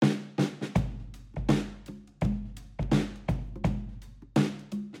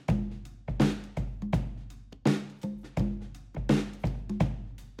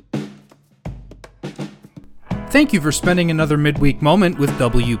Thank you for spending another midweek moment with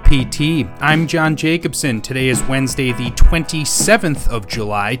WPT. I'm John Jacobson. Today is Wednesday, the 27th of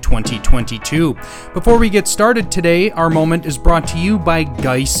July, 2022. Before we get started today, our moment is brought to you by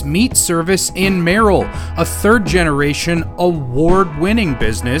Geis Meat Service in Merrill, a third-generation, award-winning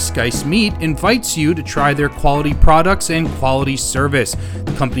business. Geis Meat invites you to try their quality products and quality service.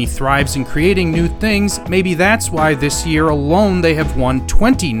 The company thrives in creating new things. Maybe that's why this year alone they have won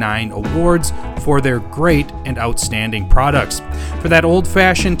 29 awards for their great and outstanding products. For that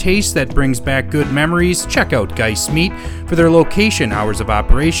old-fashioned taste that brings back good memories, check out Geis Meat. For their location, hours of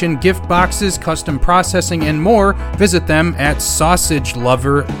operation, gift boxes, custom processing, and more, visit them at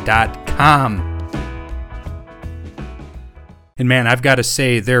sausagelover.com. And man, I've got to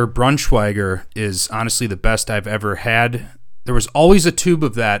say, their Braunschweiger is honestly the best I've ever had. There was always a tube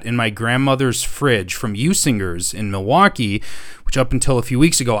of that in my grandmother's fridge from Usinger's in Milwaukee, which up until a few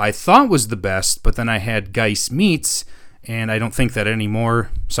weeks ago I thought was the best, but then I had Geis Meats, and I don't think that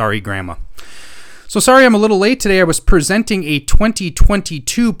anymore. Sorry, Grandma. So sorry I'm a little late today. I was presenting a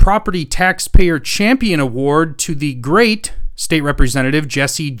 2022 Property Taxpayer Champion Award to the great State Representative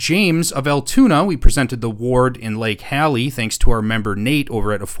Jesse James of Altoona. We presented the award in Lake Hallie, thanks to our member Nate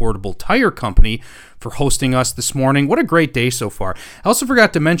over at Affordable Tire Company for hosting us this morning. What a great day so far. I also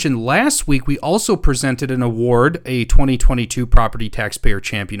forgot to mention last week we also presented an award, a 2022 Property Taxpayer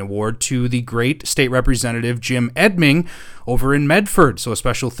Champion Award, to the great State Representative Jim Edming over in Medford. So a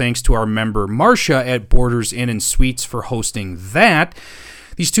special thanks to our member Marcia at Borders Inn and Suites for hosting that.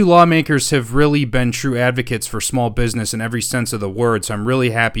 These two lawmakers have really been true advocates for small business in every sense of the word, so I'm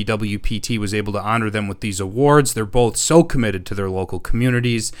really happy WPT was able to honor them with these awards. They're both so committed to their local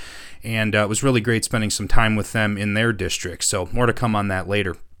communities, and it was really great spending some time with them in their districts, so more to come on that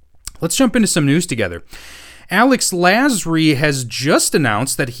later. Let's jump into some news together. Alex Lasry has just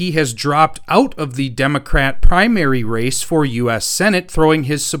announced that he has dropped out of the Democrat primary race for U.S. Senate, throwing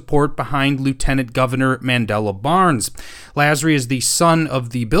his support behind Lieutenant Governor Mandela Barnes. Lasry is the son of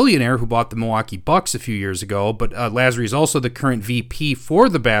the billionaire who bought the Milwaukee Bucks a few years ago, but Lasry is also the current VP for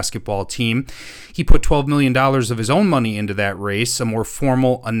the basketball team. He put $12 million of his own money into that race. A more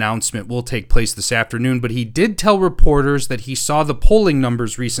formal announcement will take place this afternoon, but he did tell reporters that he saw the polling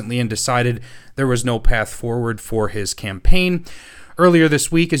numbers recently and decided there was no path forward for his campaign. Earlier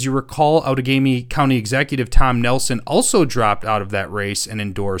this week, as you recall, Outagamie County Executive Tom Nelson also dropped out of that race and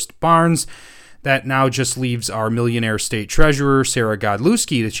endorsed Barnes. That now just leaves our millionaire state treasurer, Sarah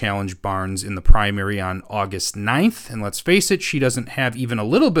Godlewski, to challenge Barnes in the primary on August 9th. And let's face it, she doesn't have even a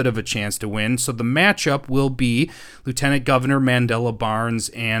little bit of a chance to win. So the matchup will be Lieutenant Governor Mandela Barnes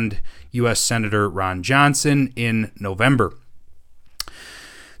and U.S. Senator Ron Johnson in November.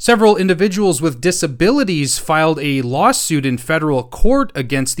 Several individuals with disabilities filed a lawsuit in federal court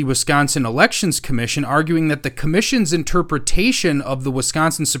against the Wisconsin Elections Commission, arguing that the commission's interpretation of the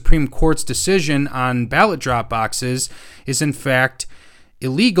Wisconsin Supreme Court's decision on ballot drop boxes is in fact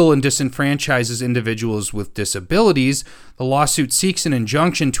illegal and disenfranchises individuals with disabilities. The lawsuit seeks an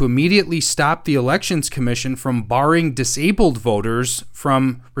injunction to immediately stop the Elections Commission from barring disabled voters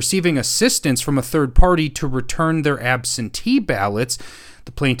from receiving assistance from a third party to return their absentee ballots.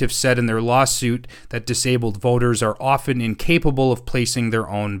 The plaintiffs said in their lawsuit that disabled voters are often incapable of placing their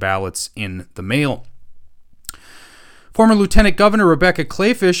own ballots in the mail. Former Lieutenant Governor Rebecca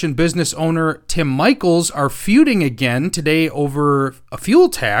Kleefisch and business owner Tim Michels are feuding again today over a fuel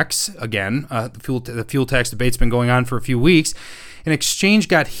tax. The fuel tax debate's been going on for a few weeks. An exchange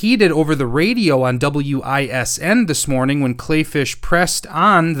got heated over the radio on WISN this morning when Kleefisch pressed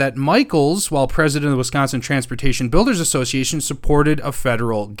on that Michels, while president of the Wisconsin Transportation Builders Association, supported a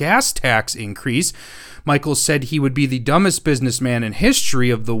federal gas tax increase. Michels said he would be the dumbest businessman in history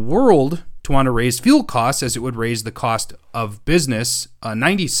of the world to want to raise fuel costs, as it would raise the cost of business,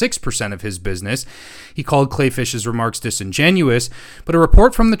 96% of his business. He called Kleefisch's remarks disingenuous, but a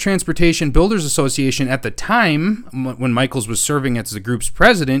report from the Transportation Builders Association at the time, when Michels was serving as the group's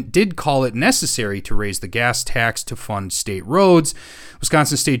president, did call it necessary to raise the gas tax to fund state roads.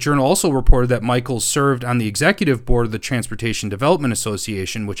 Wisconsin State Journal also reported that Michels served on the executive board of the Transportation Development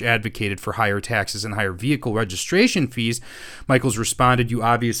Association, which advocated for higher taxes and higher vehicle registration fees. Michels responded, "You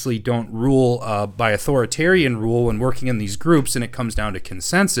obviously don't rule by authoritarian rule when working in these groups, and it comes down to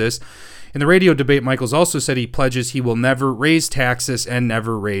consensus." In the radio debate, Michels also said he pledges he will never raise taxes and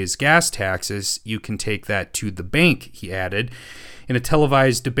never raise gas taxes. "You can take that to the bank," he added. In a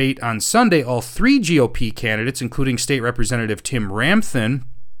televised debate on Sunday, all three GOP candidates, including State Representative Tim Ramthun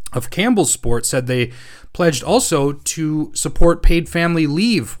of Campbell Sport said they pledged also to support paid family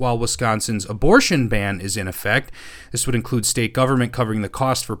leave while Wisconsin's abortion ban is in effect. This would include state government covering the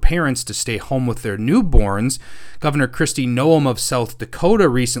cost for parents to stay home with their newborns. Governor Kristi Noem of South Dakota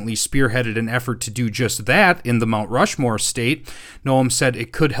recently spearheaded an effort to do just that in the Mount Rushmore state. Noem said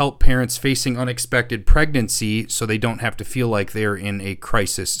it could help parents facing unexpected pregnancy so they don't have to feel like they're in a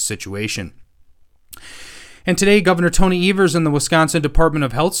crisis situation. And today, Governor Tony Evers and the Wisconsin Department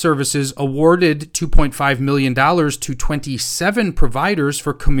of Health Services awarded $2.5 million to 27 providers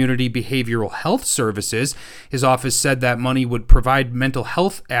for community behavioral health services. His office said that money would provide mental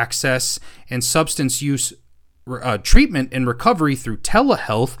health access and substance use treatment and recovery through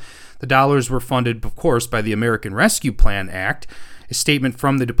telehealth. The dollars were funded, of course, by the American Rescue Plan Act. A statement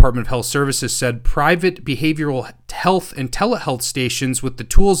from the Department of Health Services said private behavioral health and telehealth stations with the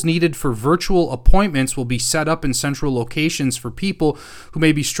tools needed for virtual appointments will be set up in central locations for people who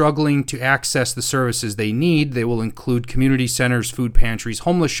may be struggling to access the services they need. They will include community centers, food pantries,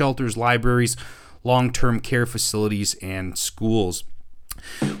 homeless shelters, libraries, long-term care facilities, and schools.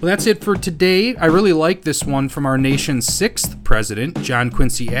 Well, that's it for today. I really like this one from our nation's 6th president, John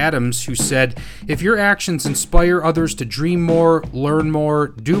Quincy Adams, who said, "If your actions inspire others to dream more, learn more,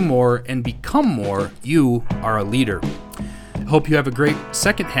 do more, and become more, you are a leader." I hope you have a great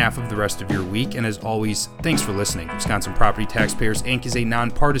second half of the rest of your week, and as always, thanks for listening. Wisconsin Property Taxpayers, Inc. is a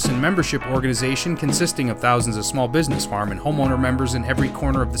nonpartisan membership organization consisting of thousands of small business, farm, and homeowner members in every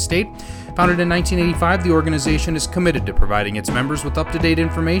corner of the state. Founded in 1985, the organization is committed to providing its members with up-to-date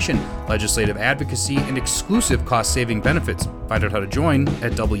information, legislative advocacy, and exclusive cost-saving benefits. Find out how to join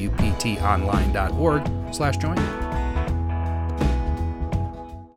at WPTOnline.org/join.